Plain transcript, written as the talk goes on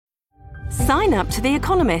Sign up to The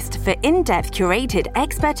Economist for in-depth curated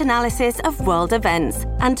expert analysis of world events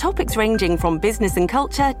and topics ranging from business and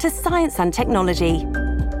culture to science and technology.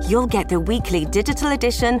 You'll get the weekly digital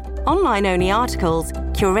edition, online-only articles,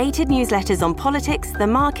 curated newsletters on politics, the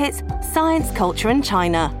markets, science, culture, and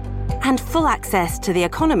China, and full access to The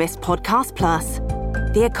Economist Podcast Plus.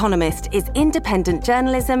 The Economist is independent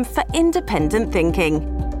journalism for independent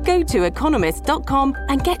thinking. Go to economist.com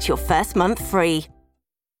and get your first month free.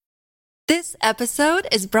 This episode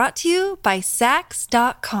is brought to you by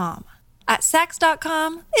Saks.com. At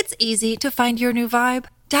Saks.com, it's easy to find your new vibe.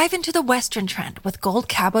 Dive into the Western trend with gold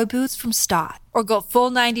cowboy boots from Stott, or go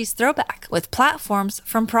full 90s throwback with platforms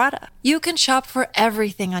from Prada. You can shop for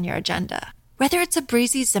everything on your agenda, whether it's a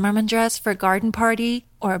breezy Zimmermann dress for a garden party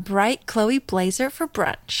or a bright Chloe blazer for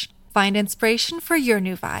brunch. Find inspiration for your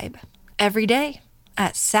new vibe every day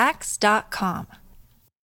at Saks.com.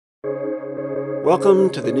 Welcome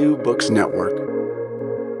to the New Books Network.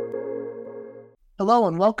 Hello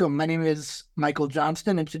and welcome. My name is Michael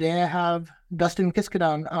Johnston, and today I have Dustin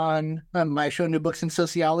Kiskaddon on my show, New Books in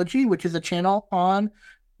Sociology, which is a channel on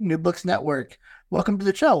New Books Network. Welcome to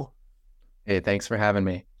the show. Hey, thanks for having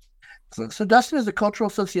me. So Dustin is a cultural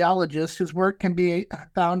sociologist whose work can be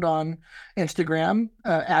found on Instagram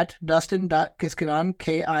at dustin.kiskaddon,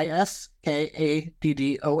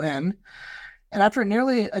 Kiskaddon. And after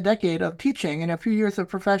nearly a decade of teaching and a few years of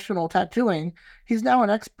professional tattooing, he's now an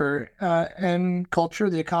expert in culture,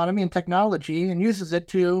 the economy, and technology, and uses it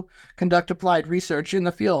to conduct applied research in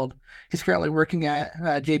the field. He's currently working at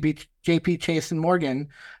JP Chase and Morgan,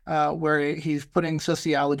 where he's putting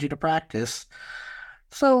sociology to practice.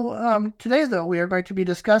 So today, though, we are going to be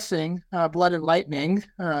discussing Blood and Lightning,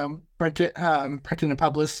 printed and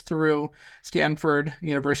published through Stanford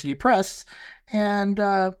University Press. And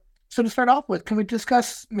so to start off with, can we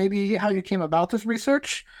discuss maybe how you came about this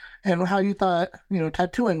research and how you thought,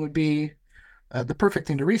 tattooing would be the perfect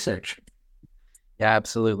thing to research? Yeah,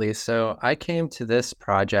 absolutely. So I came to this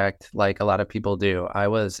project like a lot of people do. I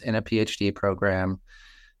was in a PhD program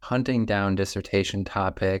hunting down dissertation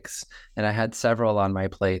topics, and I had several on my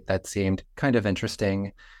plate that seemed kind of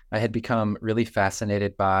interesting. I had become really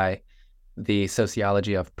fascinated by the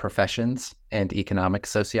sociology of professions and economic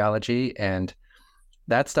sociology, and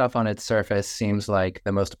that stuff on its surface seems like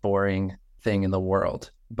the most boring thing in the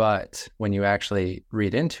world. But when you actually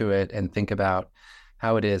read into it and think about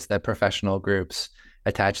how it is that professional groups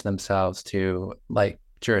attach themselves to like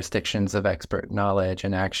jurisdictions of expert knowledge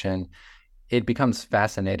and action, it becomes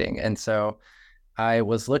fascinating. And so I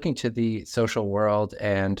was looking to the social world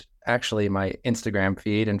and actually my Instagram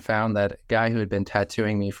feed and found that a guy who had been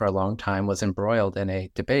tattooing me for a long time was embroiled in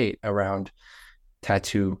a debate around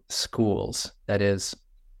tattoo schools. That is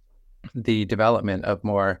the development of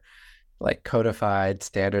more like codified,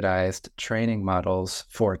 standardized training models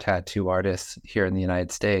for tattoo artists here in the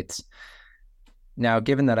United States. Now,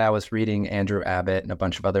 given that I was reading Andrew Abbott and a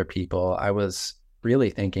bunch of other people, I was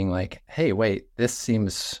really thinking like, hey, wait, this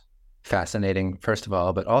seems fascinating, first of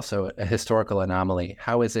all, but also a historical anomaly.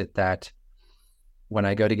 How is it that when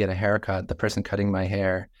I go to get a haircut, the person cutting my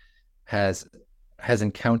hair has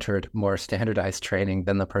encountered more standardized training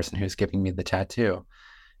than the person who's giving me the tattoo?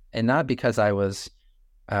 And not because I was,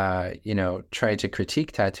 trying to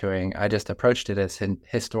critique tattooing. I just approached it as an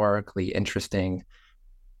historically interesting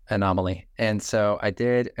anomaly. And so I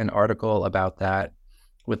did an article about that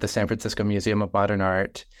with the San Francisco Museum of Modern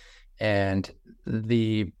Art. And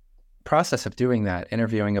the process of doing that,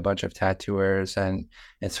 interviewing a bunch of tattooers and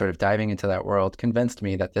sort of diving into that world, convinced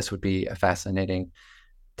me that this would be a fascinating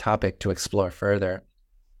topic to explore further.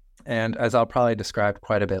 And as I'll probably describe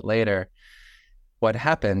quite a bit later, what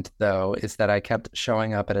happened, though, is that I kept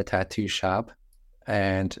showing up at a tattoo shop,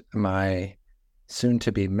 and my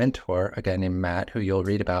soon-to-be mentor, a guy named Matt, who you'll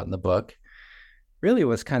read about in the book, really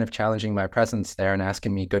was kind of challenging my presence there and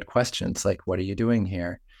asking me good questions like, what are you doing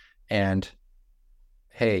here? And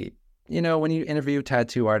hey, when you interview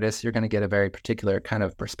tattoo artists, you're going to get a very particular kind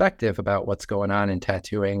of perspective about what's going on in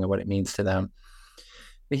tattooing and what it means to them.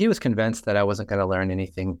 But he was convinced that I wasn't going to learn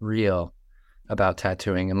anything real about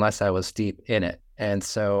tattooing unless I was deep in it. And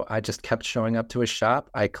so I just kept showing up to his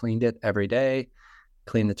shop. I cleaned it every day,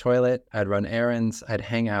 cleaned the toilet, I'd run errands, I'd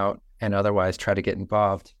hang out, and otherwise try to get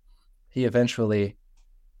involved. He eventually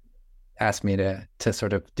asked me to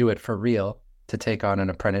sort of do it for real, to take on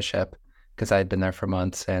an apprenticeship, because I had been there for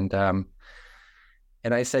months. And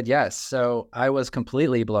I said yes. So I was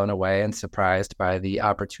completely blown away and surprised by the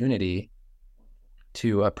opportunity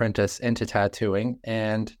to apprentice into tattooing.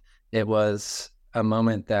 And it was a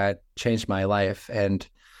moment that changed my life. And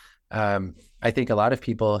I think a lot of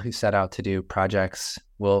people who set out to do projects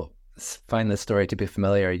will find this story to be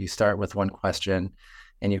familiar, you start with one question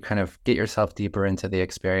and you kind of get yourself deeper into the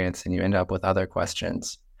experience and you end up with other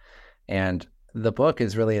questions. And the book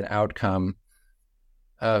is really an outcome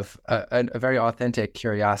of a very authentic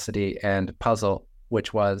curiosity and puzzle,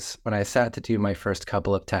 which was when I sat to do my first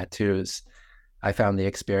couple of tattoos, I found the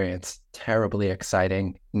experience terribly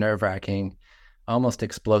exciting, nerve-wracking, almost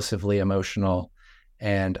explosively emotional.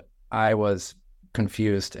 And I was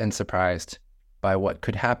confused and surprised by what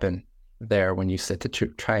could happen there when you sit to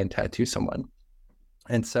try and tattoo someone.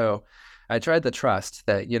 And so I tried to trust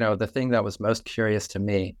that, the thing that was most curious to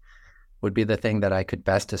me would be the thing that I could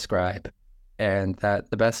best describe, and that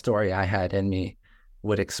the best story I had in me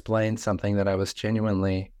would explain something that I was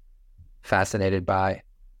genuinely fascinated by.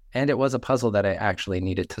 And it was a puzzle that I actually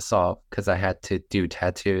needed to solve because I had to do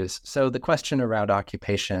tattoos. So the question around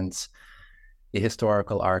occupations, the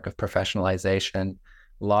historical arc of professionalization,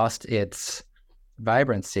 lost its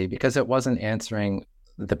vibrancy because it wasn't answering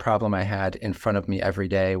the problem I had in front of me every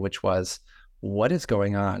day, which was, what is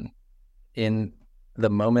going on in the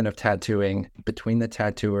moment of tattooing between the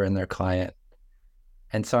tattooer and their client?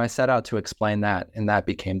 And so I set out to explain that, and that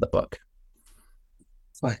became the book.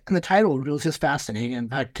 And the title was just fascinating. In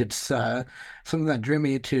fact, it's something that drew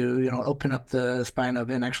me to, open up the spine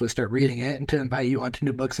of it and actually start reading it, and to invite you onto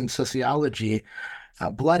new books in sociology.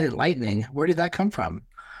 Blood and Lightning, where did that come from?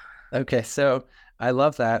 Okay, so I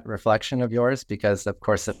love that reflection of yours because, of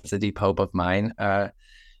course, it's a deep hope of mine.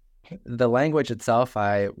 The language itself,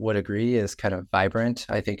 I would agree, is kind of vibrant.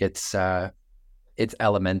 I think it's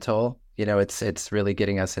elemental. It's really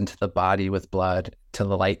getting us into the body with blood, to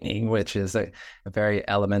the lightning, which is a very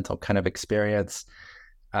elemental kind of experience.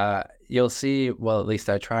 You'll see, well, at least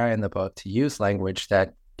I try in the book to use language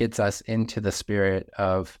that gets us into the spirit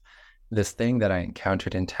of this thing that I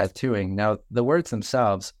encountered in tattooing. Now, the words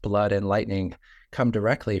themselves, blood and lightning, come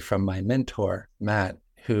directly from my mentor, Matt,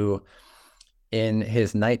 who in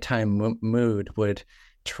his nighttime mood would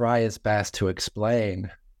try his best to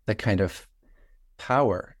explain the kind of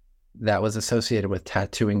power that was associated with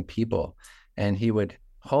tattooing people. And he would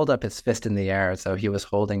hold up his fist in the air as though he was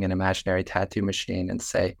holding an imaginary tattoo machine and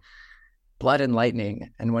say, blood and lightning.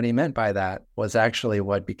 And what he meant by that was actually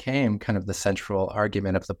what became kind of the central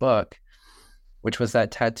argument of the book, which was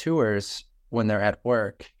that tattooers, when they're at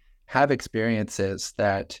work, have experiences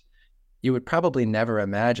that you would probably never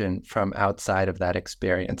imagine from outside of that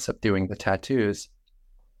experience of doing the tattoos.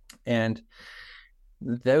 And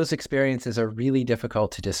those experiences are really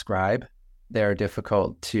difficult to describe. They're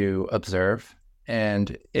difficult to observe.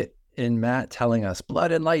 And in Matt telling us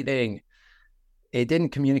blood and lightning, it didn't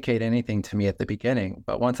communicate anything to me at the beginning.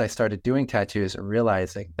 But once I started doing tattoos,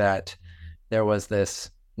 realizing that there was this,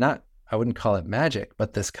 I wouldn't call it magic,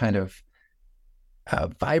 but this kind of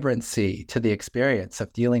vibrancy to the experience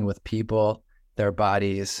of dealing with people, their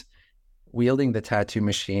bodies, wielding the tattoo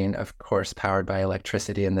machine, of course, powered by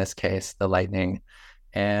electricity in this case, the lightning,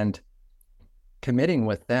 and committing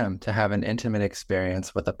with them to have an intimate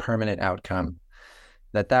experience with a permanent outcome,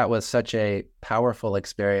 that was such a powerful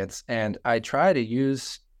experience. And I try to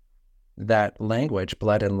use that language,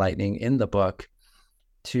 blood and lightning, in the book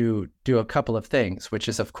to do a couple of things, which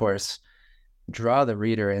is, of course, draw the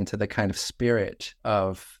reader into the kind of spirit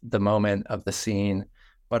of the moment of the scene,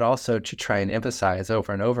 but also to try and emphasize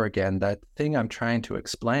over and over again that thing I'm trying to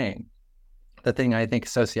explain, the thing I think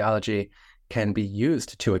sociology can be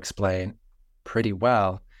used to explain pretty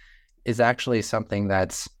well, is actually something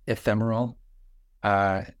that's ephemeral.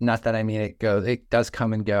 Not that I mean it does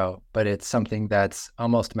come and go, but it's something that's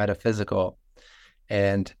almost metaphysical.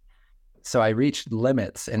 And so I reached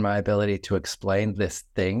limits in my ability to explain this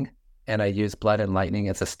thing, and I use blood and lightning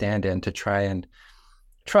as a stand-in to try and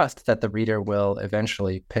trust that the reader will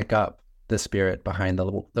eventually pick up the spirit behind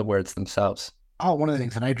the words themselves. Oh, one of the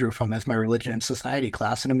things that I drew from is my religion and society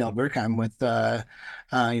class in Emil Durkheim with,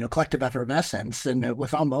 collective effervescence. And it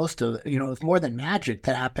was almost, it was more than magic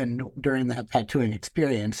that happened during that tattooing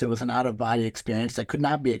experience. It was an out-of-body experience that could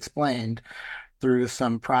not be explained through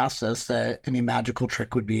some process that any magical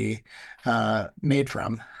trick would be made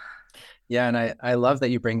from. Yeah, and I love that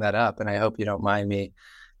you bring that up, and I hope you don't mind me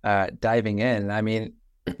diving in. I mean,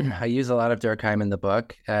 I use a lot of Durkheim in the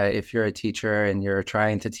book. If you're a teacher and you're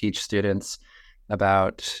trying to teach students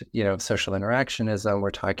about, social interactionism,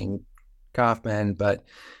 we're talking Kaufman, but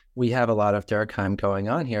we have a lot of Durkheim going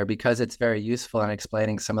on here because it's very useful in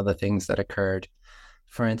explaining some of the things that occurred.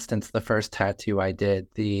 For instance, the first tattoo I did,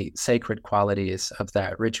 the sacred qualities of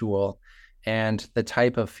that ritual and the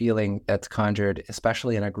type of feeling that's conjured,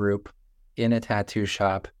 especially in a group, in a tattoo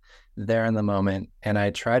shop, there in the moment. And I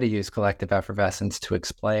try to use collective effervescence to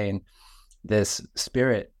explain this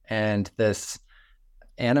spirit and this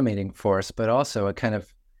animating force, but also a kind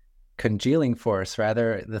of congealing force.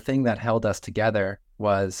 Rather, the thing that held us together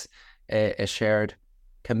was a shared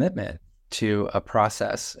commitment to a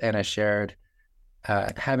process and a shared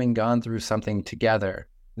having gone through something together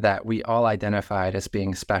that we all identified as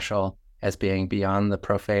being special, as being beyond the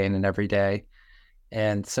profane and everyday.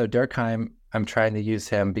 And so Durkheim, I'm trying to use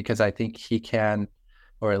him because I think he can,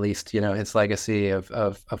 or at least, his legacy of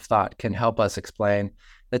thought can help us explain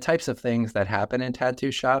the types of things that happen in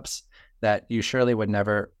tattoo shops that you surely would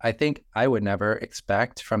never, I think I would never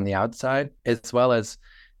expect from the outside, as well as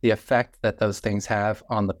the effect that those things have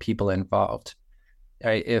on the people involved.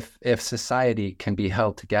 Right? If society can be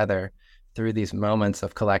held together through these moments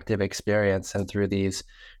of collective experience and through these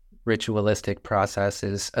ritualistic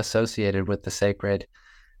processes associated with the sacred,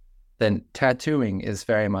 then tattooing is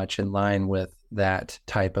very much in line with that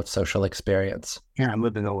type of social experience. Yeah,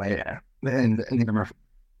 moving away and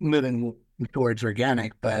moving towards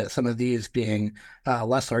organic, but some of these being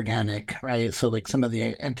less organic, right? So like some of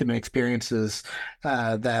the intimate experiences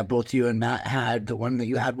that both you and Matt had, the one that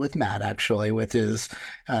you had with Matt actually, with his,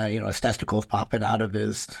 his testicles popping out of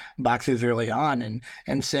his boxes early on,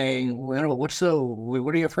 and saying, well, what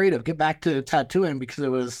are you afraid of? Get back to tattooing because it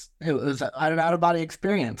was an out of body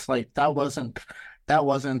experience. Like that wasn't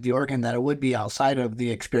the organ that it would be outside of the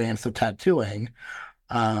experience of tattooing.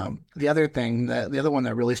 The other one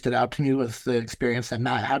that really stood out to me was the experience that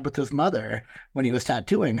Matt had with his mother when he was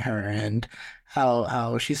tattooing her, and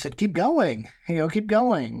how she said, keep going, keep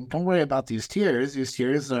going. Don't worry about these tears. These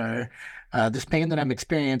tears are, this pain that I'm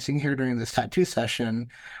experiencing here during this tattoo session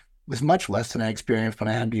was much less than I experienced when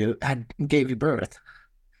I gave you birth.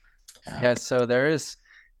 Yeah. So there is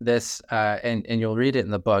this, and you'll read it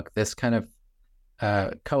in the book, this kind of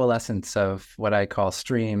coalescence of what I call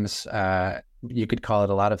streams. You could call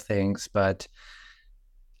it a lot of things, but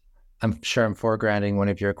I'm sure I'm foregrounding one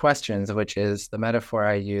of your questions, which is the metaphor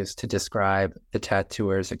I use to describe the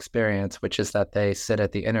tattooer's experience, which is that they sit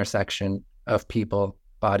at the intersection of people,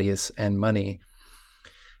 bodies, and money.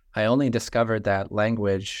 I only discovered that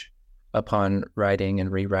language upon writing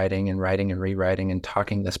and rewriting and writing and rewriting and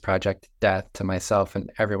talking this project to death to myself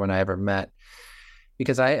and everyone I ever met,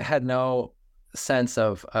 because I had no sense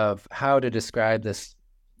of how to describe this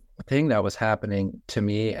thing that was happening to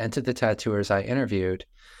me and to the tattooers I interviewed.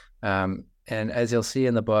 And as you'll see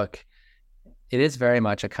in the book, it is very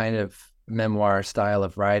much a kind of memoir style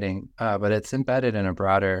of writing, but it's embedded in a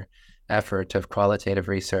broader effort of qualitative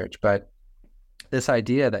research. But this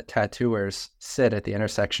idea that tattooers sit at the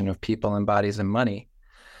intersection of people and bodies and money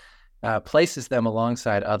places them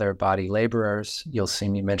alongside other body laborers. You'll see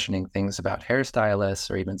me mentioning things about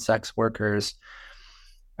hairstylists or even sex workers.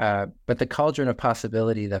 But the cauldron of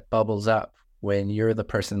possibility that bubbles up when you're the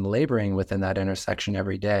person laboring within that intersection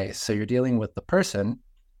every day. So you're dealing with the person,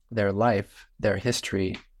 their life, their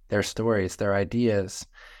history, their stories, their ideas.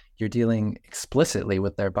 You're dealing explicitly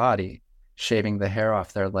with their body, shaving the hair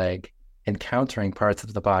off their leg, encountering parts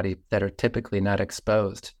of the body that are typically not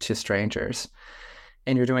exposed to strangers.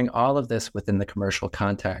 And you're doing all of this within the commercial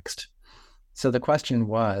context. So the question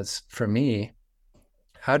was, for me,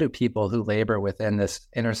 how do people who labor within this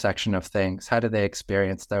intersection of things, how do they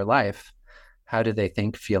experience their life? How do they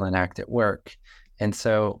think, feel, and act at work? And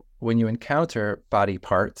so when you encounter body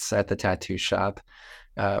parts at the tattoo shop,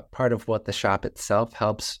 part of what the shop itself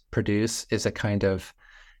helps produce is a kind of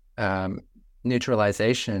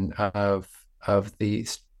neutralization of the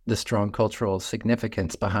strong cultural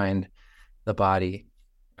significance behind the body.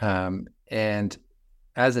 And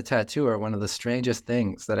as a tattooer, one of the strangest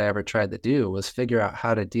things that I ever tried to do was figure out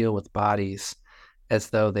how to deal with bodies as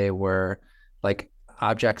though they were like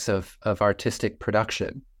objects of artistic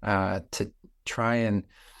production, to try and,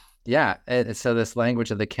 and so this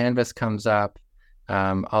language of the canvas comes up,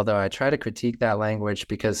 although I try to critique that language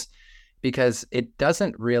because it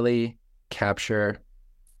doesn't really capture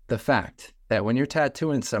the fact that when you're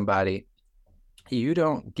tattooing somebody, you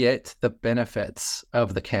don't get the benefits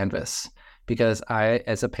of the canvas. Because I,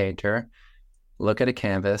 as a painter, look at a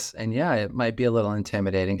canvas and it might be a little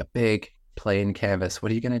intimidating, a big plain canvas.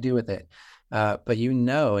 What are you going to do with it? But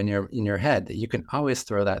in your head that you can always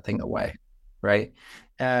throw that thing away, right?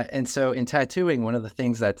 And so in tattooing, one of the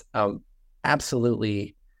things that's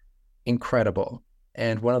absolutely incredible,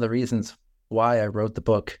 and one of the reasons why I wrote the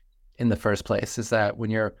book in the first place, is that when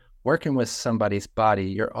you're working with somebody's body,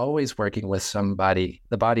 you're always working with somebody,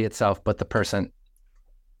 the body itself, but the person.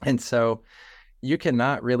 And so you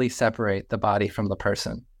cannot really separate the body from the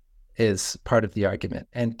person, is part of the argument.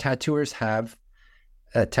 And tattooers have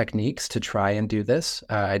techniques to try and do this.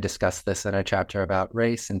 I discussed this in a chapter about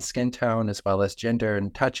race and skin tone, as well as gender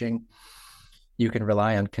and touching. You can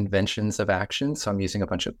rely on conventions of action. So I'm using a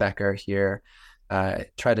bunch of Becker here.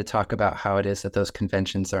 Try to talk about how it is that those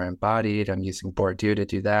conventions are embodied. I'm using Bourdieu to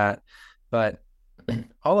do that. But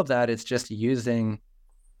all of that is just using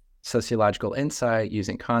sociological insight,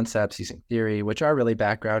 using concepts, using theory, which are really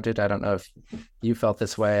backgrounded. I don't know if you felt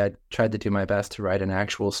this way. I tried to do my best to write an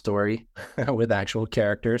actual story with actual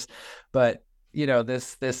characters. But,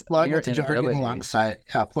 this flowing with the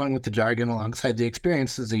jargon alongside the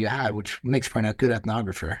experiences that you had, which makes for a good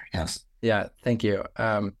ethnographer. Yes. Yeah, thank you.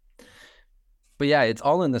 But yeah, it's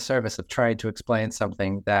all in the service of trying to explain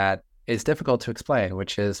something that is difficult to explain,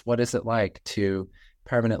 which is, what is it like to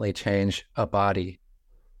permanently change a body?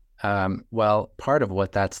 Well, part of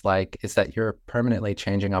what that's like is that you're permanently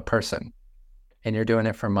changing a person, and you're doing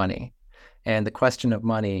it for money. And the question of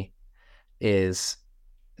money is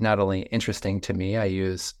not only interesting to me. I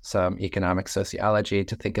use some economic sociology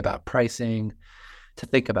to think about pricing, to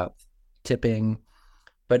think about tipping.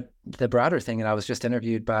 But the broader thing, and I was just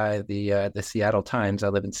interviewed by the Seattle Times. I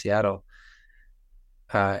live in Seattle.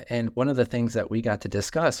 And one of the things that we got to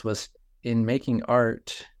discuss was, in making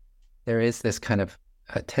art, there is this kind of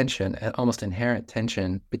a tension, an almost inherent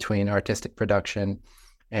tension between artistic production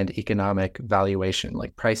and economic valuation,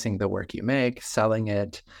 like pricing the work you make, selling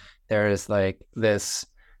it. There is like this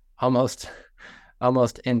almost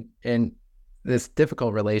in this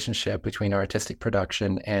difficult relationship between artistic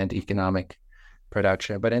production and economic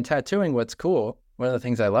production. But in tattooing, what's cool, one of the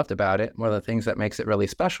things I loved about it, one of the things that makes it really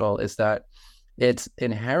special, is that it's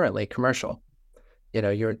inherently commercial.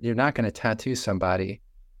 You're not going to tattoo somebody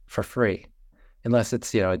for free unless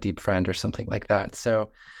it's, a deep friend or something like that.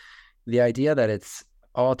 So the idea that it's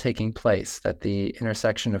all taking place, that the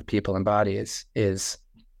intersection of people and bodies is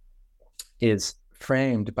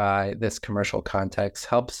framed by this commercial context,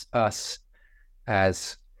 helps us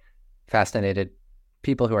as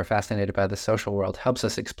people who are fascinated by the social world, helps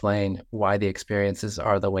us explain why the experiences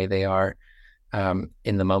are the way they are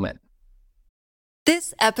in the moment.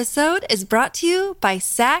 This episode is brought to you by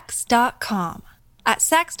Saks.com. At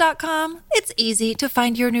Saks.com, it's easy to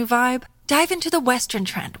find your new vibe. Dive into the Western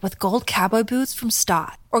trend with gold cowboy boots from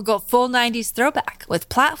Stott, or go full 90s throwback with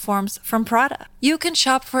platforms from Prada. You can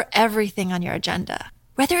shop for everything on your agenda,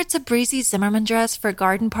 whether it's a breezy Zimmermann dress for a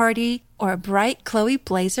garden party or a bright Chloe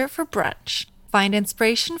blazer for brunch. Find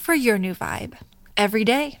inspiration for your new vibe every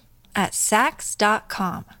day at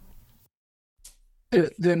Saks.com.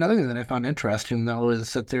 Another thing that I found interesting, though,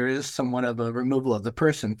 is that there is somewhat of a removal of the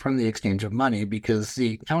person from the exchange of money, because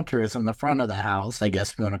the counter is in the front of the house, I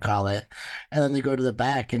guess we want to call it, and then they go to the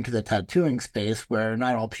back into the tattooing space where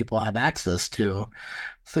not all people have access to.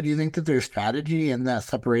 So do you think that there's strategy in that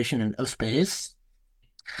separation of space?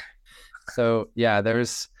 So yeah,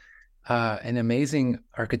 there's an amazing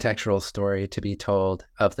architectural story to be told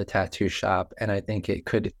of the tattoo shop, and I think it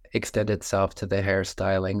could extend itself to the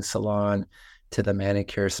hairstyling salon, to the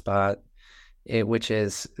manicure spot, which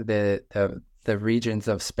is the regions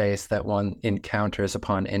of space that one encounters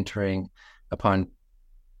upon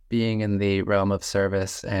being in the realm of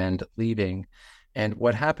service and leaving. And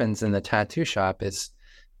what happens in the tattoo shop is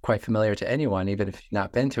quite familiar to anyone, even if you've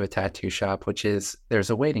not been to a tattoo shop, which is there's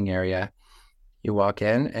a waiting area. You walk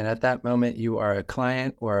in, and at that moment, you are a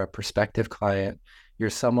client or a prospective client. You're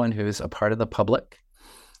someone who's a part of the public.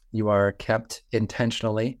 You are kept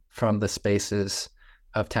intentionally from the spaces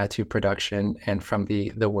of tattoo production and from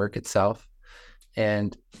the work itself.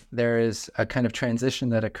 And there is a kind of transition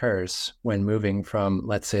that occurs when moving from,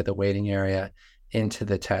 let's say, the waiting area into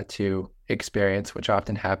the tattoo experience, which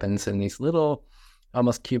often happens in these little,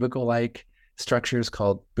 almost cubicle-like structures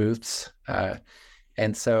called booths.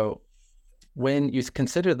 And so when you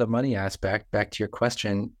consider the money aspect, back to your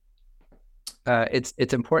question, it's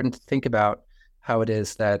important to think about how it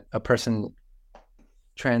is that a person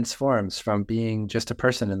transforms from being just a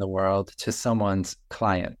person in the world to someone's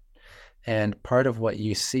client. And part of what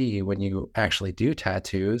you see when you actually do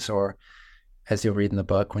tattoos, or as you'll read in the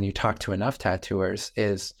book, when you talk to enough tattooers,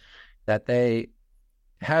 is that they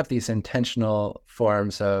have these intentional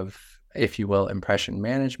forms of, if you will, impression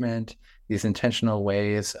management, these intentional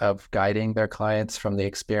ways of guiding their clients from the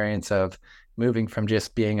experience of moving from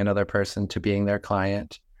just being another person to being their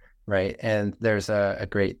client. Right. And there's a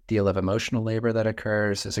great deal of emotional labor that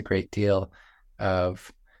occurs. There's a great deal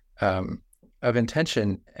of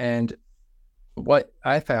intention. And what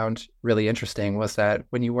I found really interesting was that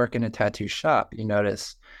when you work in a tattoo shop, you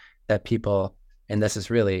notice that people, and this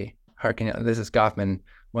is really this is Goffman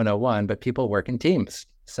 101, but people work in teams.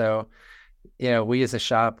 So, we as a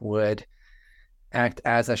shop would act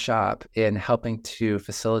as a shop in helping to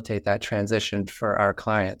facilitate that transition for our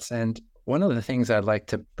clients. And one of the things I'd like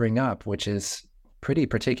to bring up, which is pretty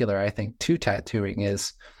particular, I think, to tattooing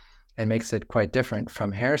is, and makes it quite different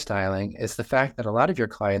from hairstyling, is the fact that a lot of your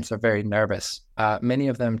clients are very nervous. Many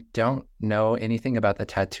of them don't know anything about the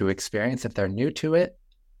tattoo experience if they're new to it.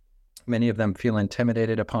 Many of them feel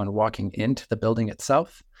intimidated upon walking into the building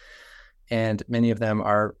itself. And many of them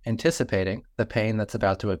are anticipating the pain that's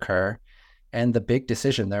about to occur and the big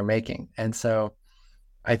decision they're making. And so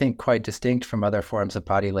I think quite distinct from other forms of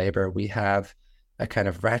body labor, we have a kind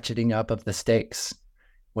of ratcheting up of the stakes,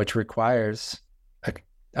 which requires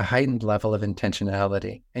a heightened level of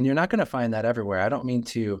intentionality. And you're not going to find that everywhere. I don't mean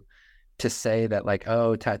to say that like,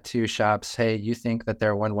 oh, tattoo shops, hey, you think that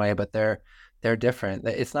they're one way, but they're different.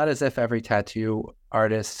 It's not as if every tattoo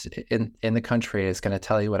artist in the country is going to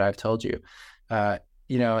tell you what I've told you.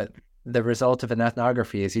 The result of an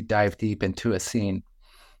ethnography is you dive deep into a scene.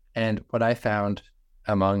 And what I found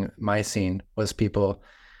among my scene was people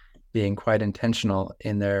being quite intentional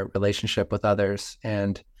in their relationship with others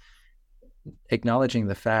and acknowledging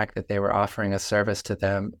the fact that they were offering a service to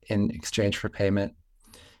them in exchange for payment.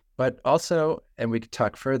 But also, and we could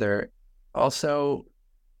talk further, also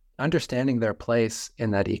understanding their place in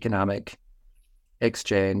that economic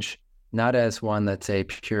exchange, not as one that's a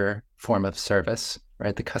pure form of service,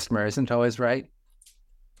 right? The customer isn't always right,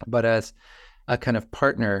 but as a kind of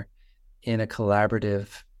partner in a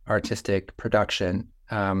collaborative artistic production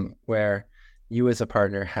where you as a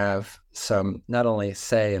partner have some not only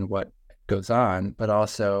say in what goes on, but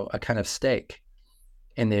also a kind of stake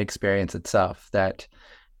in the experience itself that,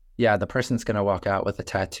 yeah, the person's going to walk out with a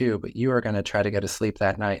tattoo, but you are going to try to go to sleep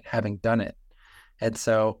that night having done it. And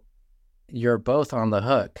so you're both on the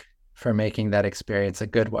hook for making that experience a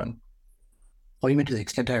good one. Well, even to the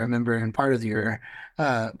extent I remember in part of your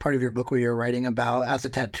book where you're writing about, as a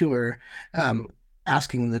tattooer,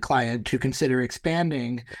 asking the client to consider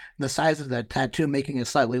expanding the size of that tattoo, making it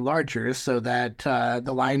slightly larger so that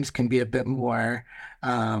the lines can be a bit more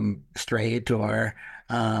straight, or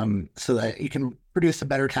so that you can produce a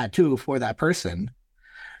better tattoo for that person.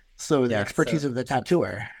 So the expertise of the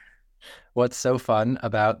tattooer. What's so fun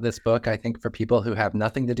about this book, I think, for people who have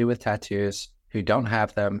nothing to do with tattoos, who don't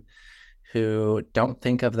have them, who don't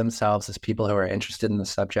think of themselves as people who are interested in the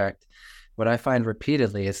subject, what I find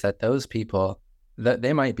repeatedly is that those people, that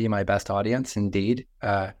they might be my best audience indeed,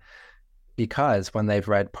 because when they've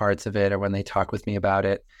read parts of it or when they talk with me about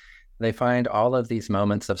it, they find all of these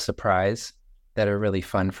moments of surprise that are really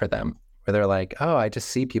fun for them, where they're like, oh, I just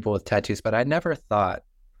see people with tattoos, but I never thought,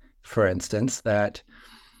 for instance, that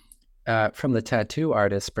from the tattoo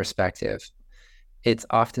artist's perspective, it's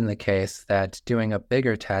often the case that doing a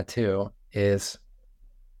bigger tattoo is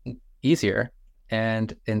easier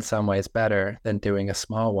and in some ways better than doing a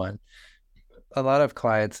small one. A lot of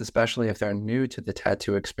clients, especially if they're new to the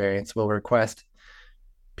tattoo experience, will request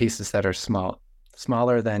pieces that are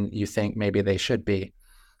smaller than you think maybe they should be,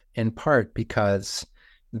 in part because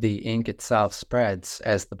the ink itself spreads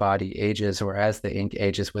as the body ages, or as the ink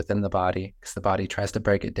ages within the body, because the body tries to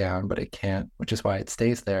break it down, but it can't, which is why it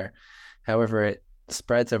stays there. However, it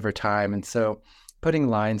spreads over time. And so putting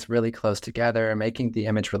lines really close together and making the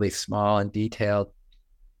image really small and detailed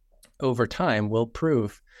over time will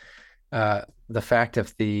prove the fact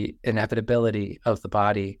of the inevitability of the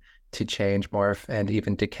body to change, morph, and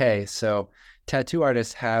even decay. So tattoo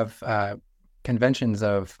artists have conventions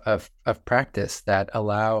of practice that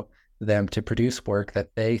allow them to produce work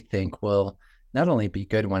that they think will not only be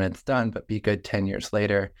good when it's done, but be good 10 years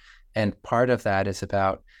later. And part of that is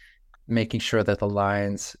about making sure that the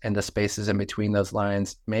lines and the spaces in between those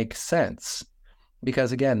lines make sense.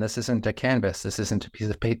 Because again, this isn't a canvas. This isn't a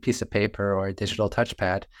piece of paper or a digital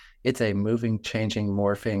touchpad. It's a moving, changing,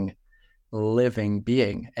 morphing, living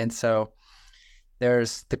being. And so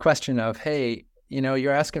there's the question of, hey,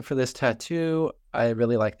 you're asking for this tattoo. I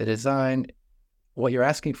really like the design. What you're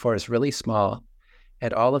asking for is really small.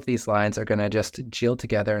 And all of these lines are going to just gel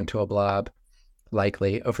together into a blob,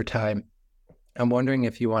 likely over time. I'm wondering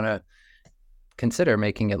if you want to consider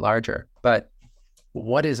making it larger. But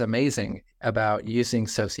what is amazing about using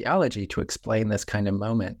sociology to explain this kind of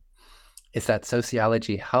moment is that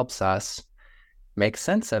sociology helps us make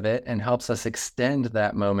sense of it and helps us extend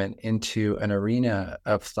that moment into an arena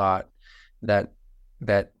of thought that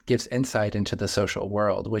gives insight into the social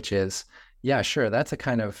world, which is, yeah, sure, that's a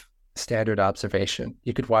kind of standard observation.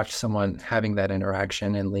 You could watch someone having that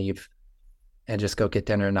interaction and leave and just go get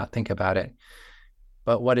dinner and not think about it.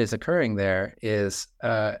 But what is occurring there is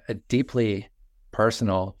a deeply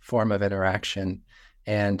personal form of interaction.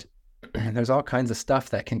 And there's all kinds of stuff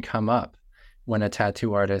that can come up when a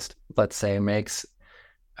tattoo artist, let's say, makes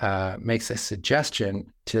a suggestion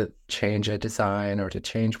to change a design or to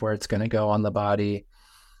change where it's going to go on the body,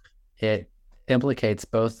 it implicates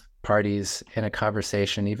both parties in a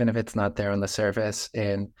conversation, even if it's not there on the surface,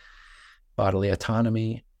 in bodily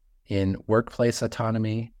autonomy, in workplace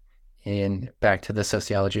autonomy, in back to the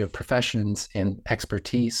sociology of professions, in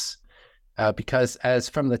expertise. Because as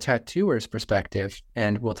from the tattooer's perspective,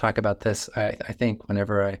 and we'll talk about this, I think,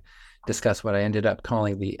 whenever I discuss what I ended up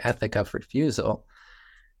calling the ethic of refusal,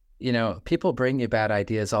 people bring you bad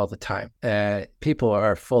ideas all the time. People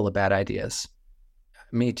are full of bad ideas.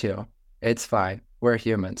 Me too. It's fine. We're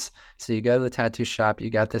humans. So you go to the tattoo shop, you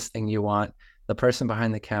got this thing you want. The person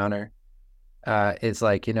behind the counter is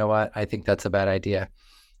like, you know what? I think that's a bad idea.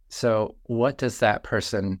 So what does that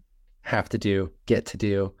person have to do, get to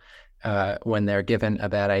do when they're given a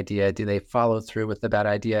bad idea? Do they follow through with the bad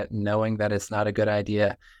idea, knowing that it's not a good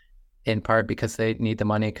idea, in part because they need the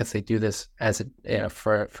money, because they do this as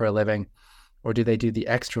for a living? Or do they do the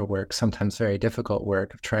extra work, sometimes very difficult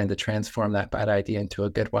work, of trying to transform that bad idea into a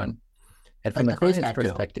good one? And from the client's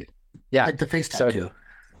perspective, like the face tattoo. So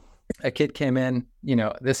a kid came in,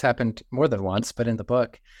 this happened more than once, but in the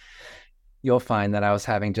book, you'll find that I was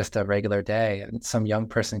having just a regular day, and some young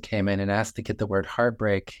person came in and asked to get the word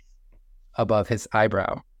heartbreak above his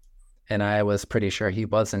eyebrow. And I was pretty sure he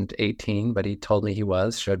wasn't 18, but he told me he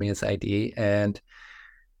was, showed me his ID. And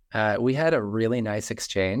we had a really nice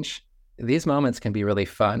exchange. These moments can be really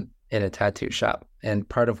fun in a tattoo shop. And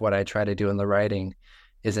part of what I try to do in the writing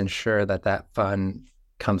is ensure that that fun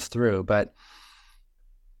comes through. But,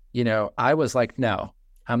 I was like, no,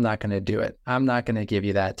 I'm not going to do it. I'm not going to give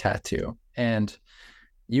you that tattoo. And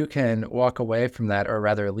you can walk away from that, or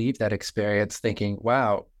rather leave that experience thinking,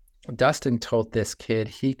 wow, Dustin told this kid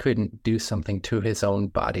he couldn't do something to his own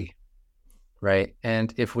body, right?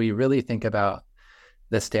 And if we really think about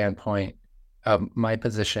the standpoint of my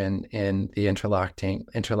position in the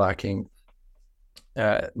interlocking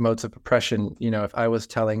modes of oppression, if I was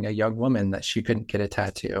telling a young woman that she couldn't get a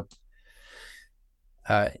tattoo,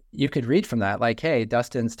 you could read from that like, hey,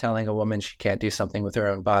 Dustin's telling a woman she can't do something with her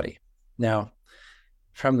own body. Now,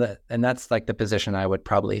 and that's like the position I would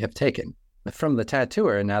probably have taken. From the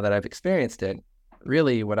tattooer, and now that I've experienced it,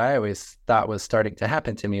 really what I always thought was starting to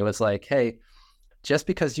happen to me was like, hey, just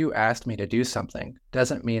because you asked me to do something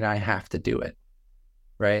doesn't mean I have to do it,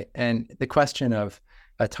 right? And the question of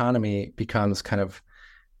autonomy becomes kind of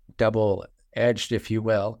double-edged, if you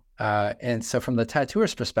will. And so from the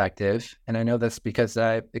tattooer's perspective, and I know this because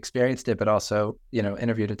I experienced it, but also,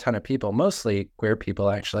 interviewed a ton of people, mostly queer people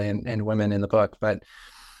actually, and women in the book, but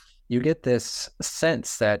you get this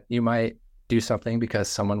sense that you might do something because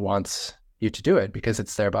someone wants you to do it, because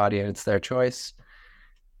it's their body and it's their choice.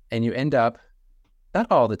 And you end up, not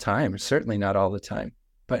all the time, certainly not all the time,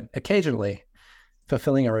 but occasionally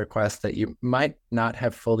fulfilling a request that you might not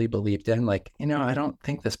have fully believed in. Like, I don't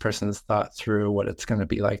think this person's thought through what it's going to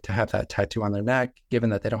be like to have that tattoo on their neck, given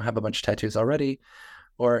that they don't have a bunch of tattoos already.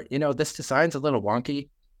 Or, this design's a little wonky.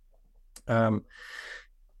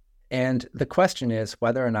 And the question is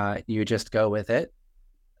whether or not you just go with it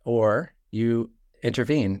or you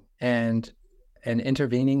intervene. And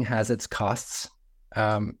intervening has its costs,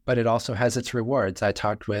 but it also has its rewards. I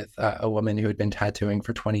talked with a woman who had been tattooing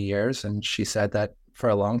for 20 years, and she said that for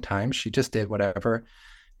a long time, she just did whatever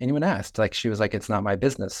anyone asked. Like, she was like, it's not my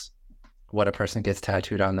business what a person gets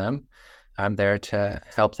tattooed on them. I'm there to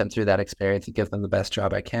help them through that experience and give them the best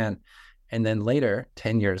job I can. And then later,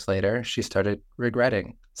 10 years later, she started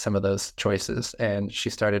regretting some of those choices, and she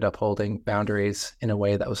started upholding boundaries in a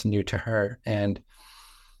way that was new to her. And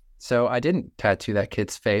so I didn't tattoo that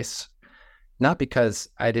kid's face, not because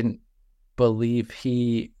I didn't believe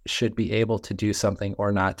he should be able to do something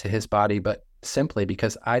or not to his body, but simply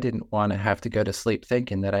because I didn't want to have to go to sleep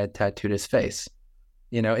thinking that I had tattooed his face.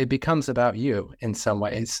 It becomes about you in some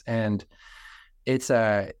ways, and it's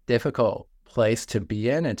a difficult place to be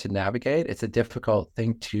in and to navigate. It's a difficult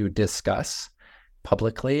thing to discuss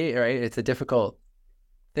publicly, right? It's a difficult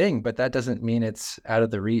thing, but that doesn't mean it's out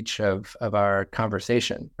of the reach of our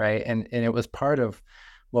conversation, right? And it was part of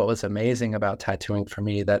what was amazing about tattooing for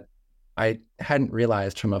me that I hadn't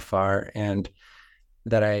realized from afar, and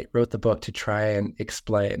that I wrote the book to try and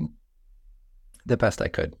explain the best I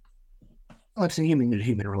could. Well, it's a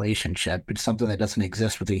human-to-human relationship. It's something that doesn't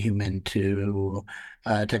exist with a human to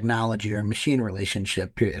technology or machine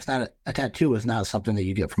relationship. It's not a tattoo is not something that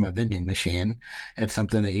you get from a vending machine. It's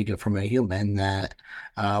something that you get from a human that,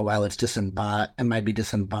 while it's it might be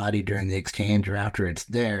disembodied during the exchange or after it's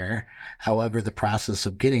there. However, the process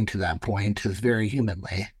of getting to that point is very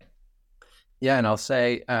humanly. Yeah, and I'll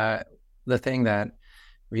say the thing that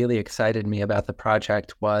really excited me about the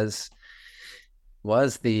project was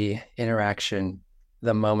the interaction,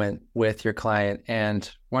 the moment with your client. And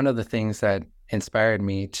one of the things that inspired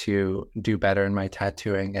me to do better in my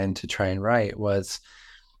tattooing and to try and write was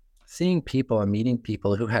seeing people and meeting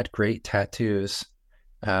people who had great tattoos.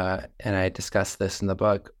 And I discussed this in the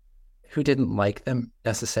book, who didn't like them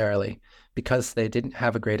necessarily because they didn't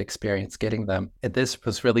have a great experience getting them. And this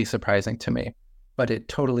was really surprising to me, but it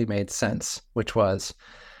totally made sense, which was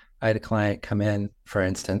I had a client come in, for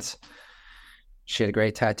instance. She had a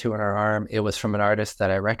great tattoo on her arm. It was from an artist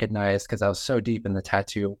that I recognized because I was so deep in the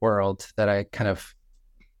tattoo world that I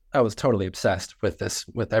was totally obsessed with this,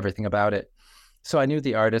 with everything about it. So I knew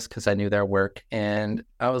the artist because I knew their work. And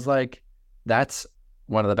I was like, that's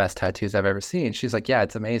one of the best tattoos I've ever seen. She's like, yeah,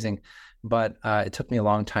 it's amazing. But it took me a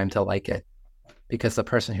long time to like it because the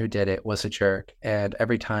person who did it was a jerk. And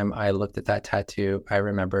every time I looked at that tattoo, I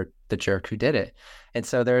remembered the jerk who did it. And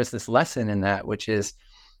so there's this lesson in that, which is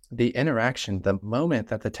the interaction, the moment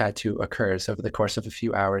that the tattoo occurs over the course of a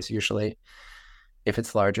few hours, usually, if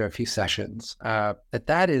it's larger, a few sessions,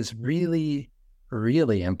 that is really,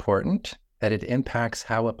 really important, that it impacts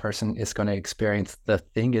how a person is going to experience the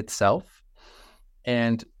thing itself.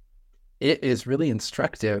 And it is really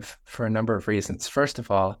instructive for a number of reasons. First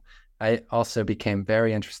of all, I also became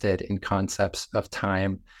very interested in concepts of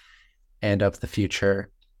time and of the future.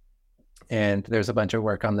 And there's a bunch of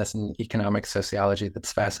work on this in economic sociology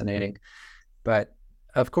that's fascinating. But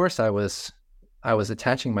of course, I was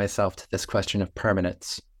attaching myself to this question of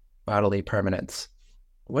permanence, bodily permanence.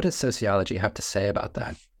 What does sociology have to say about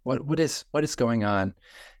that? What is going on?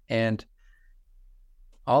 And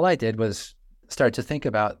all I did was start to think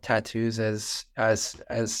about tattoos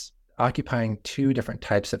as occupying two different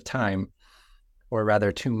types of time, or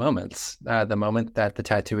rather two moments. The moment that the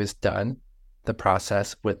tattoo is done, the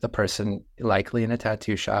process with the person likely in a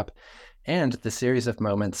tattoo shop, and the series of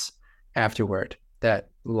moments afterward that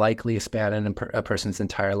likely span a person's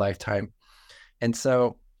entire lifetime. And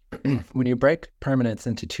so when you break permanence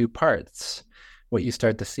into two parts, what you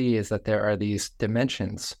start to see is that there are these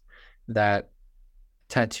dimensions that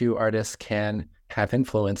tattoo artists can have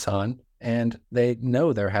influence on, and they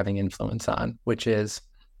know they're having influence on, which is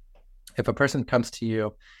if a person comes to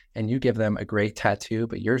you and you give them a great tattoo,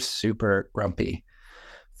 but you're super grumpy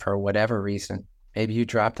for whatever reason. Maybe you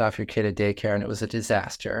dropped off your kid at daycare and it was a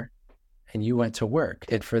disaster and you went to work.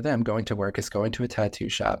 And for them, going to work is going to a tattoo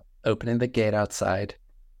shop, opening the gate outside,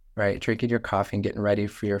 right? Drinking your coffee and getting ready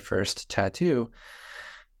for your first tattoo.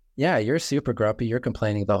 Yeah, you're super grumpy. You're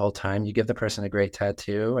complaining the whole time. You give the person a great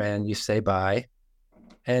tattoo and you say bye.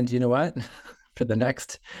 And you know what? For the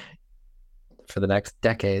next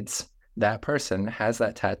decades, that person has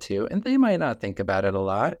that tattoo and they might not think about it a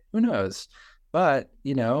lot. Who knows? But,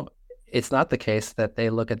 it's not the case that they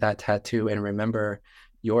look at that tattoo and remember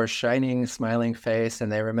your shining, smiling face,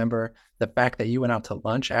 and they remember the fact that you went out to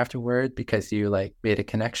lunch afterward because you made a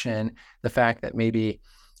connection, the fact that maybe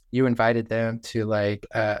you invited them to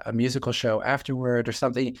a musical show afterward or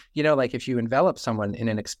something. If you envelop someone in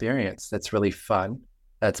an experience that's really fun,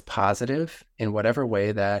 that's positive in whatever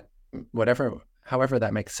way however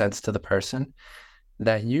that makes sense to the person,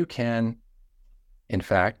 that you can, in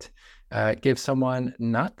fact, give someone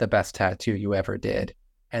not the best tattoo you ever did,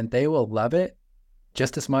 and they will love it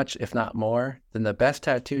just as much, if not more, than the best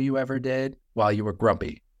tattoo you ever did while you were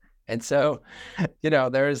grumpy. And so,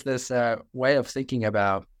 there's this way of thinking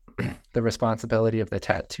about the responsibility of the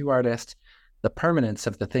tattoo artist, the permanence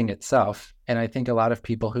of the thing itself. And I think a lot of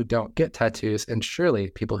people who don't get tattoos, and surely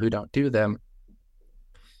people who don't do them,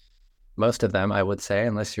 most of them, I would say,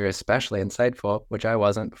 unless you're especially insightful, which I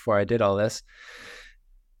wasn't before I did all this,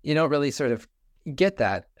 you don't really sort of get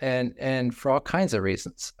that. And for all kinds of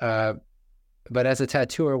reasons. But as a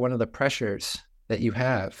tattooer, one of the pressures that you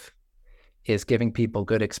have is giving people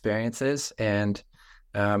good experiences. And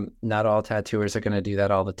not all tattooers are going to do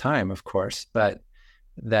that all the time, of course. But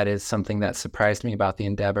that is something that surprised me about the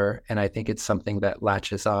endeavor. And I think it's something that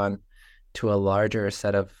latches on to a larger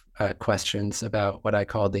set of questions about what I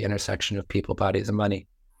call the intersection of people, bodies, and money.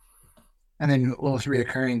 And then what was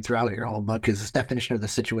reoccurring throughout your whole book is this definition of the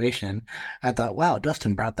situation. I thought, wow,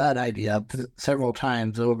 Dustin brought that idea up several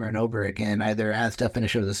times over and over again, either as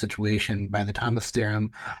definition of the situation by the Thomas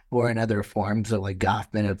theorem or in other forms of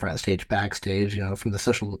Goffman and front stage, backstage, from the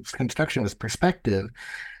social constructionist perspective.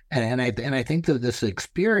 And I think that this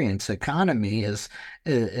experience economy is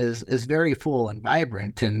is very full and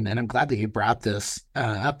vibrant. And I'm glad that you brought this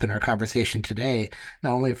up in our conversation today,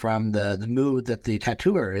 not only from the mood that the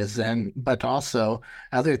tattooer is in, but also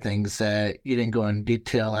other things that you didn't go in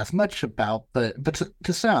detail as much about, but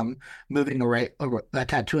to some, moving away,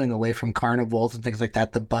 tattooing away from carnivals and things like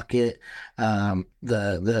that, the bucket,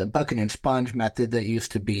 the bucket and sponge method that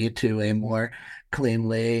used to be, to a more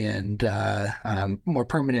cleanly and more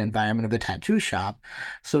permanent environment of a tattoo shop.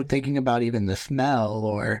 So thinking about even the smell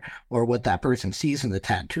or what that person sees in the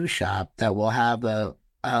tattoo shop, that will have a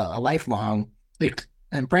lifelong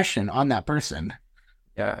impression on that person.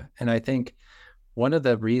 Yeah. And I think one of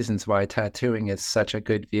the reasons why tattooing is such a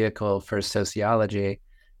good vehicle for sociology,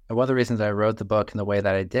 and one of the reasons I wrote the book in the way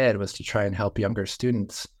that I did, was to try and help younger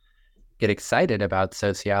students get excited about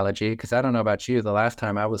sociology. Because I don't know about you, the last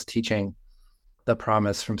time I was teaching The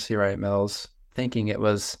Promise from C. Wright Mills, thinking it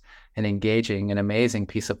was an engaging and amazing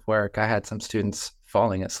piece of work, I had some students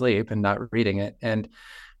falling asleep and not reading it. And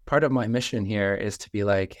part of my mission here is to be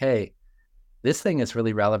like, hey, this thing is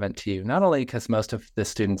really relevant to you, not only because most of the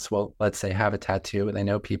students will, let's say, have a tattoo, they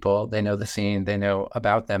know people, they know the scene, they know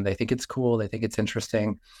about them, they think it's cool, they think it's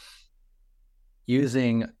interesting.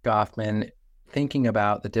 Using Goffman, thinking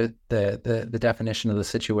about the definition of the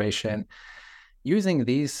situation, using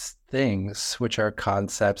these things, which are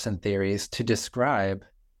concepts and theories, to describe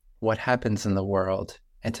what happens in the world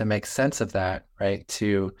and to make sense of that, right?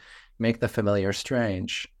 To make the familiar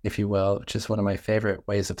strange, if you will, which is one of my favorite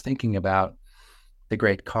ways of thinking about the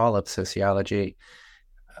great call of sociology.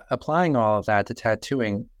 Applying all of that to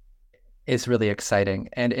tattooing is really exciting,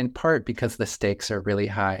 and in part because the stakes are really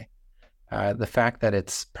high. The fact that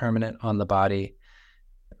it's permanent on the body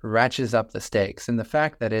ratchets up the stakes, and the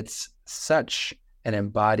fact that it's such an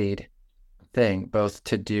embodied thing, both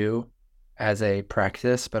to do as a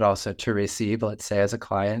practice, but also to receive, let's say, as a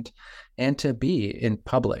client, and to be in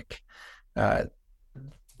public. The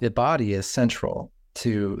body is central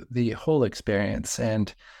to the whole experience.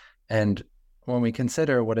 And when we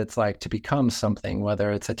consider what it's like to become something,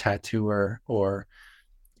 whether it's a tattooer or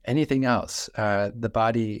anything else, the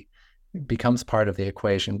body becomes part of the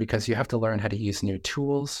equation, because you have to learn how to use new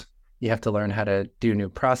tools. You have to learn how to do new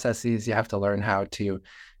processes. You have to learn how to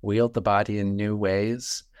wield the body in new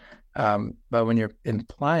ways. But when you're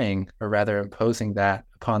implying, or rather imposing, that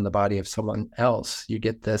upon the body of someone else, you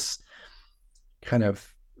get this kind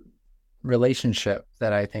of relationship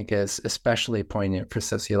that I think is especially poignant for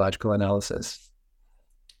sociological analysis.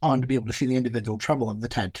 On to be able to see the individual trouble of the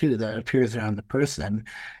tattoo that appears around the person.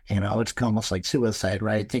 It's almost like suicide,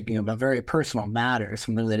 right? Thinking of a very personal matter,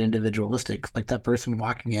 something that individualistic, like that person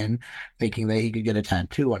walking in thinking that he could get a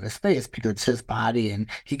tattoo on his face because it's his body and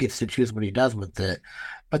he gets to choose what he does with it.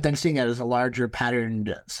 But then seeing it as a larger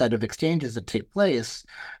patterned set of exchanges that take place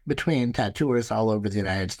between tattooers all over the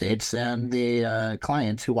United States and the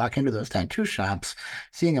clients who walk into those tattoo shops,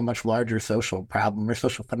 seeing a much larger social problem or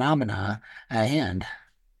social phenomena at hand.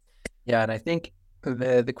 Yeah, and I think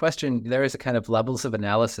the question, there is a kind of levels of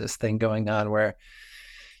analysis thing going on, where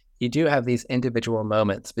you do have these individual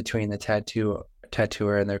moments between the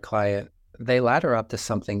tattooer and their client. They ladder up to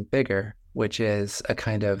something bigger, which is a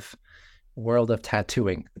kind of world of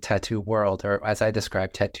tattooing, the tattoo world, or as I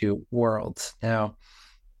describe, tattoo worlds. Now,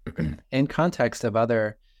 in context of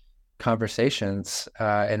other conversations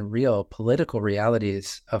and real political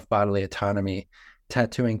realities of bodily autonomy,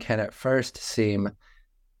 tattooing can at first seem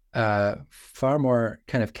far more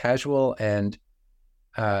kind of casual and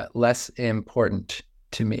less important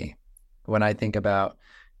to me when I think about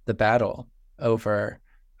the battle over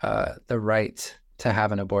the right to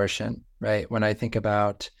have an abortion, right? When I think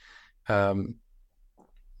about the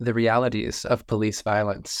realities of police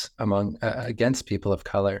violence against people of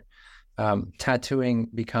color, tattooing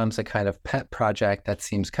becomes a kind of pet project that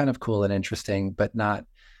seems kind of cool and interesting, but not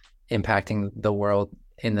impacting the world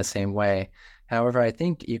in the same way. However, I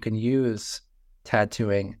think you can use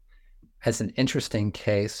tattooing as an interesting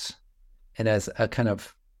case and as a kind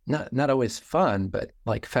of not always fun, but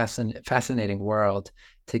like fascinating world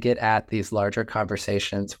to get at these larger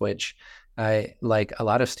conversations, which I, like a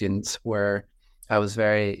lot of students, I was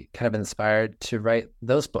very kind of inspired to write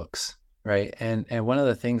those books, right? And one of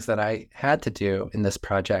the things that I had to do in this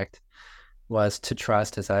project was to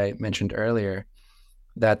trust, as I mentioned earlier,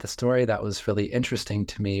 that the story that was really interesting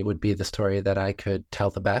to me would be the story that I could tell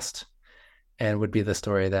the best, and would be the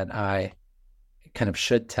story that I kind of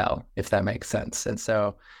should tell, if that makes sense. And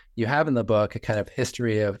so you have in the book a kind of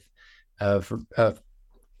history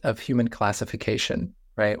of human classification,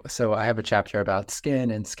 right? So I have a chapter about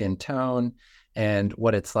skin and skin tone and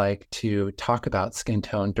what it's like to talk about skin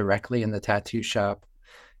tone directly in the tattoo shop.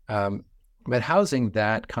 But housing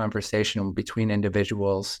that conversation between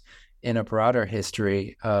individuals in a broader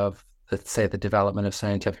history of, let's say, the development of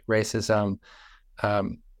scientific racism,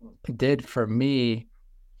 did for me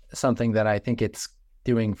something that I think it's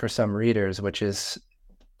doing for some readers, which is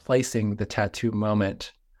placing the tattoo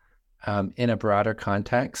moment in a broader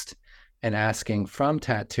context and asking from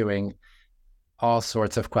tattooing all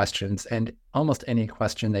sorts of questions and almost any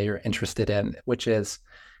question that you're interested in, which is,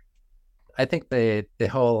 I think the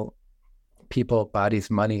whole people, bodies,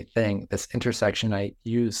 money thing, this intersection I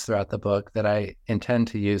use throughout the book that I intend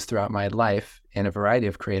to use throughout my life in a variety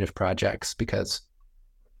of creative projects, because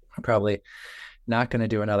I'm probably not going to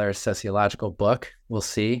do another sociological book. We'll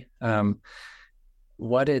see.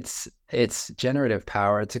 What its generative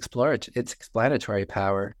power, its explanatory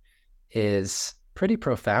power is pretty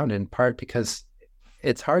profound, in part because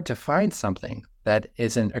it's hard to find something that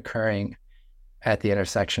isn't occurring at the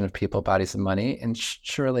intersection of people, bodies, and money. And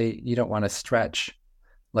surely you don't want to stretch,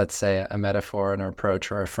 let's say, a metaphor, an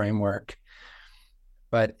approach, or a framework.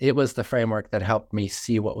 But it was the framework that helped me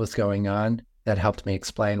see what was going on, that helped me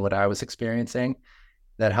explain what I was experiencing,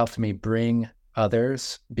 that helped me bring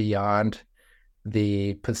others beyond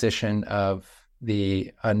the position of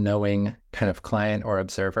the unknowing kind of client or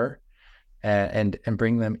observer, and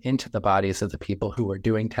bring them into the bodies of the people who were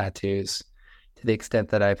doing tattoos, to the extent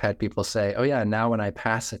that I've had people say, oh yeah, now when I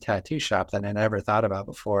pass a tattoo shop that I never thought about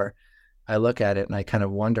before, I look at it and I kind of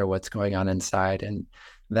wonder what's going on inside. And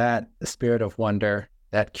that spirit of wonder,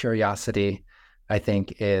 that curiosity, I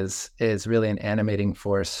think is really an animating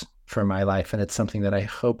force for my life. And it's something that I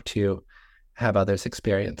hope to have others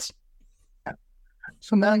experience.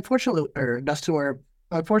 So now, unfortunately, Dustin, we're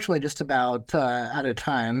unfortunately just about out of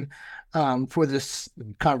time for this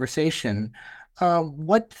conversation.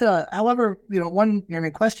 However,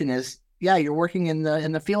 one question is, yeah, you're working in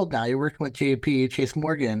the field now. You're working with JP Chase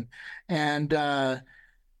Morgan, and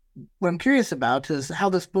what I'm curious about is how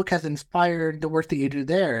this book has inspired the work that you do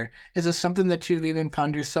there. Is this something that you've even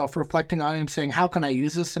found yourself reflecting on and saying, how can I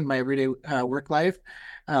use this in my everyday work life,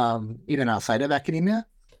 even outside of academia?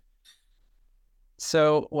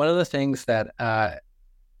 So one of the things that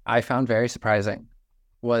I found very surprising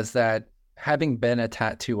was that having been a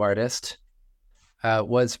tattoo artist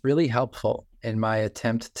was really helpful in my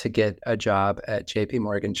attempt to get a job at JP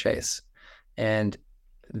Morgan Chase. And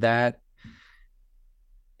that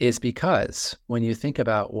is because when you think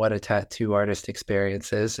about what a tattoo artist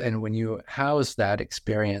experiences, and when you house that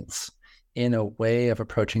experience in a way of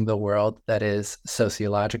approaching the world that is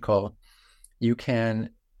sociological, you can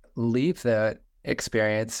leave that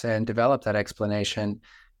experience and develop that explanation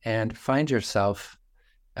and find yourself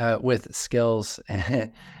with skills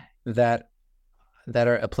that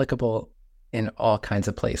are applicable in all kinds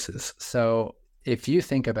of places. So if you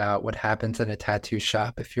think about what happens in a tattoo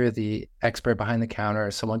shop, if you're the expert behind the counter,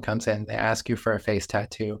 someone comes in, they ask you for a face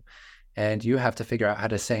tattoo, and you have to figure out how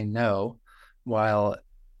to say no while,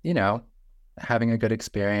 having a good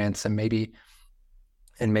experience, and maybe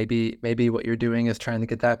what you're doing is trying to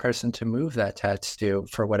get that person to move that tattoo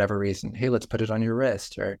for whatever reason. Hey, let's put it on your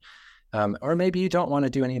wrist, or maybe you don't want to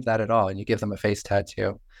do any of that at all, and you give them a face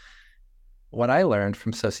tattoo. What I learned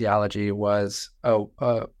from sociology was a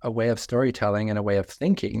way of storytelling and a way of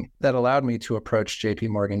thinking that allowed me to approach JP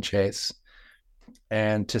Morgan Chase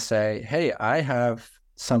and to say, hey, I have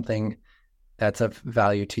something that's of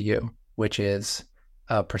value to you, which is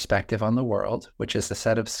a perspective on the world, which is a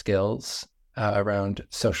set of skills around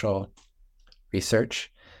social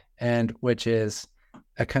research, and which is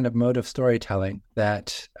a kind of mode of storytelling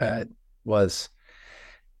that was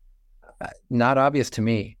not obvious to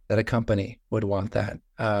me that a company would want that.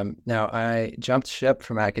 Now, I jumped ship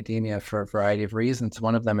from academia for a variety of reasons.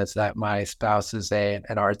 One of them is that my spouse is an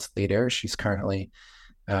arts leader. She's currently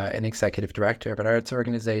an executive director of an arts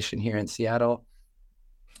organization here in Seattle.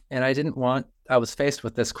 And I was faced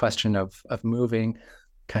with this question of moving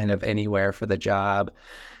kind of anywhere for the job.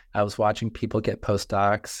 I was watching people get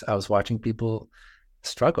postdocs. I was watching people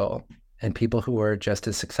struggle, and people who were just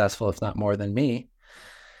as successful, if not more than me.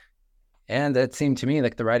 And it seemed to me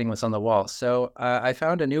like the writing was on the wall. So I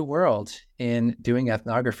found a new world in doing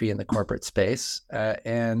ethnography in the corporate space.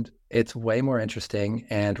 And it's way more interesting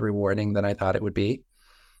and rewarding than I thought it would be.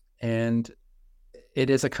 And it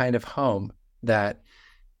is a kind of home that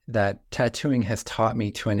tattooing has taught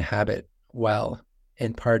me to inhabit well,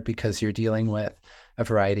 in part because you're dealing with a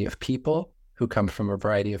variety of people who come from a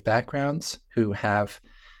variety of backgrounds, who have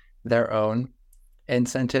their own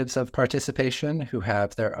incentives of participation, who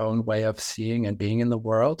have their own way of seeing and being in the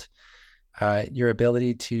world. Your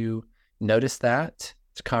ability to notice that,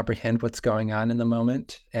 to comprehend what's going on in the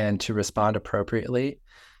moment, and to respond appropriately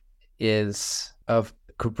is of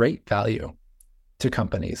great value to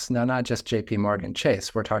companies. Now, not just JP Morgan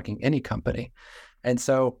Chase, we're talking any company. And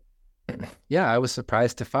so, yeah, I was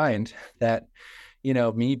surprised to find that,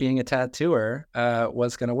 me being a tattooer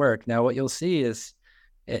was going to work. Now, what you'll see is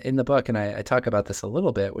in the book, and I talk about this a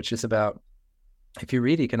little bit, which is about, if you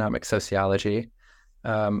read economic sociology,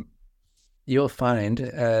 you'll find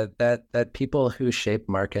that people who shape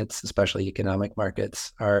markets, especially economic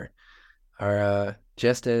markets, are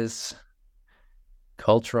just as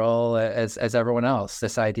cultural as everyone else.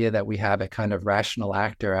 This idea that we have a kind of rational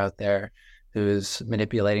actor out there who's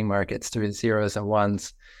manipulating markets through zeros and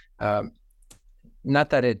ones.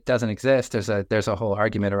 Not that it doesn't exist. There's a whole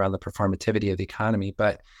argument around the performativity of the economy,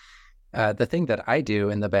 but the thing that I do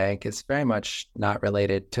in the bank is very much not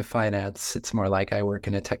related to finance. It's more like I work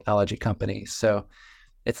in a technology company. So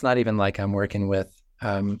it's not even like I'm working with,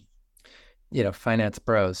 finance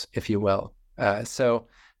bros, if you will. So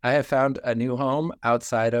I have found a new home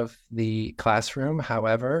outside of the classroom.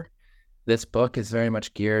 However, this book is very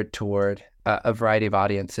much geared toward a variety of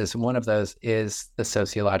audiences. One of those is the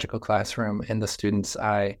sociological classroom and the students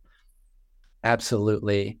I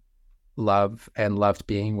absolutely love and loved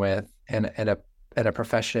being with, and a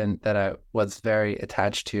profession that I was very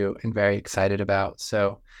attached to and very excited about.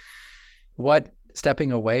 So what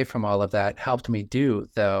stepping away from all of that helped me do,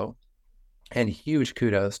 though, and huge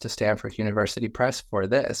kudos to Stanford University Press for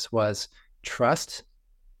this, was trust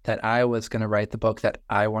that I was going to write the book that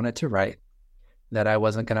I wanted to write, that I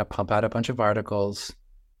wasn't going to pump out a bunch of articles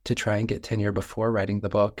to try and get tenure before writing the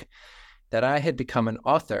book, that I had become an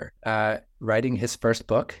author, writing his first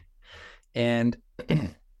book and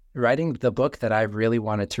writing the book that I really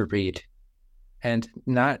wanted to read, and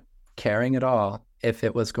not caring at all if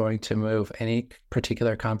it was going to move any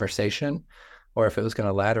particular conversation or if it was going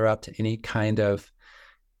to ladder up to any kind of,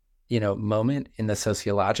 moment in the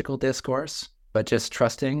sociological discourse, but just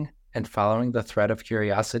trusting and following the thread of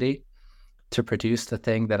curiosity to produce the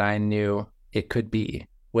thing that I knew it could be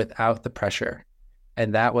without the pressure.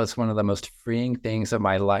 And that was one of the most freeing things of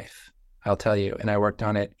my life, I'll tell you. And I worked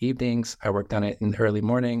on it evenings, I worked on it in the early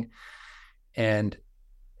morning, and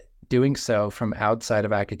doing so from outside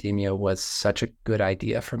of academia was such a good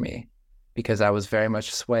idea for me, because I was very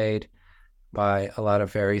much swayed by a lot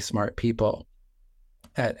of very smart people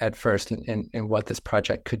at first in what this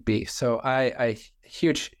project could be. So I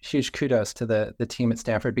huge kudos to the team at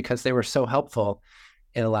Stanford, because they were so helpful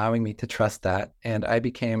in allowing me to trust that. And I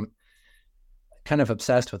became kind of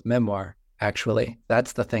obsessed with memoir, actually.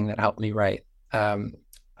 That's the thing that helped me write.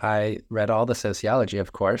 I read all the sociology,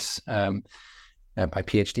 of course, my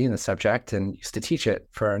PhD in the subject, and used to teach it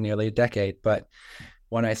for nearly a decade. But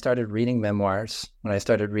when I started reading memoirs, when I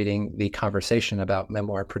started reading the conversation about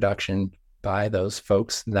memoir production by those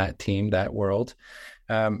folks, that team, that world,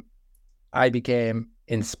 I became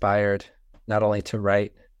inspired not only to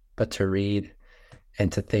write, but to read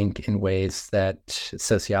and to think in ways that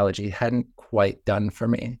sociology hadn't quite done for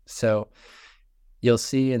me. So you'll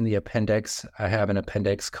see in the appendix, I have an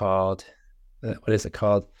appendix called, what is it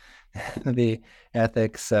called? The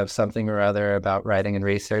Ethics of Something or Other About Writing and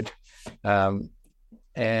Research.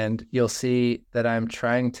 And you'll see that I'm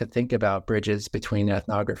trying to think about bridges between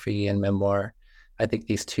ethnography and memoir. I think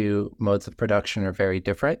these two modes of production are very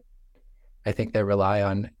different. I think they rely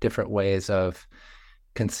on different ways of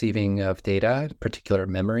conceiving of data, particular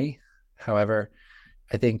memory. However,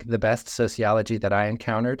 I think the best sociology that I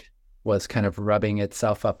encountered was kind of rubbing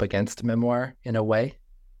itself up against memoir in a way,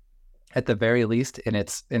 at the very least in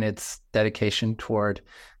its dedication toward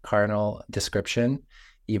carnal description.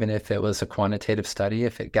 Even if it was a quantitative study,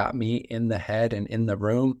 if it got me in the head and in the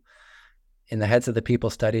room, in the heads of the people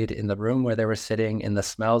studied, in the room where they were sitting, in the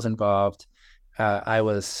smells involved, I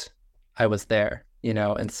was there,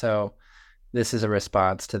 and so this is a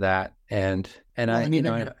response to that. And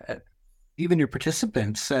Even your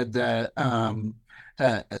participants said that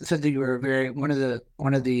you were one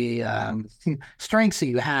of the strengths that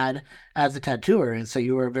you had as a tattooer, and so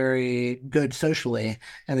you were very good socially,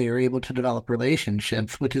 and that you were able to develop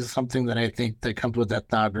relationships, which is something that I think that comes with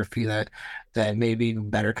ethnography that maybe even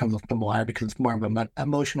better comes with memoir, because it's more of an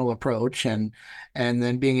emotional approach, and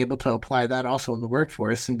then being able to apply that also in the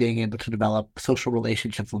workforce and being able to develop social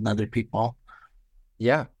relationships with other people.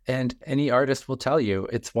 Yeah, and any artist will tell you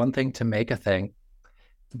it's one thing to make a thing,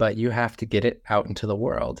 but you have to get it out into the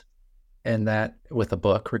world. And that, with a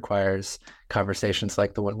book, requires conversations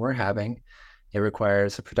like the one we're having. It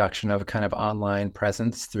requires a production of a kind of online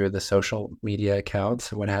presence through the social media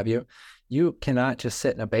accounts and what have you. You cannot just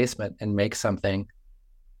sit in a basement and make something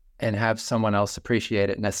and have someone else appreciate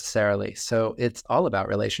it necessarily. So it's all about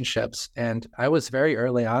relationships. And I was very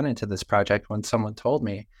early on into this project when someone told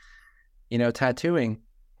me, tattooing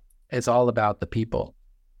is all about the people.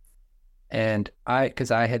 And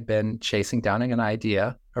because I had been chasing down an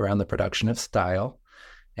idea around the production of style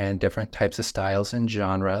and different types of styles and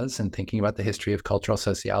genres, and thinking about the history of cultural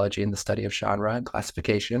sociology and the study of genre and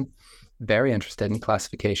classification, very interested in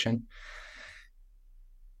classification.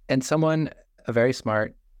 And someone, a very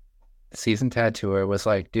smart, seasoned tattooer, was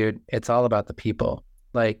like, dude, it's all about the people.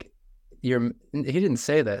 Like, he didn't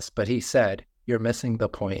say this, but he said, you're missing the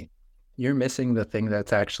point. You're missing the thing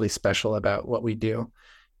that's actually special about what we do.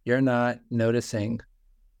 You're not noticing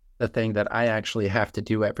the thing that I actually have to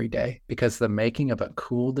do every day, because the making of a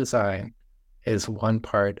cool design is one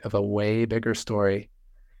part of a way bigger story.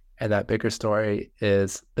 And that bigger story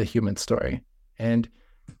is the human story. And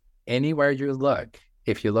anywhere you look,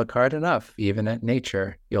 if you look hard enough, even at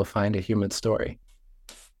nature, you'll find a human story.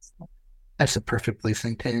 That's a perfect place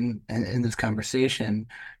to end in this conversation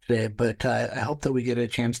today. But I hope that we get a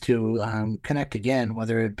chance to connect again,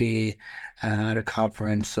 whether it be at a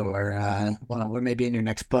conference or maybe in your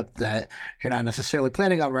next book that you're not necessarily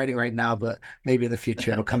planning on writing right now, but maybe in the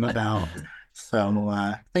future it'll come about.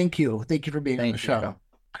 So thank you. Thank you for being on the show.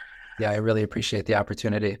 Yeah, I really appreciate the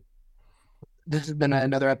opportunity. This has been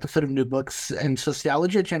another episode of New Books in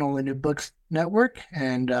Sociology, a channel on the New Books Network.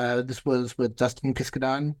 And this was with Dustin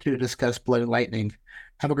Kiskaddon to discuss Blood and Lightning.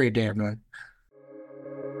 Have a great day, everyone.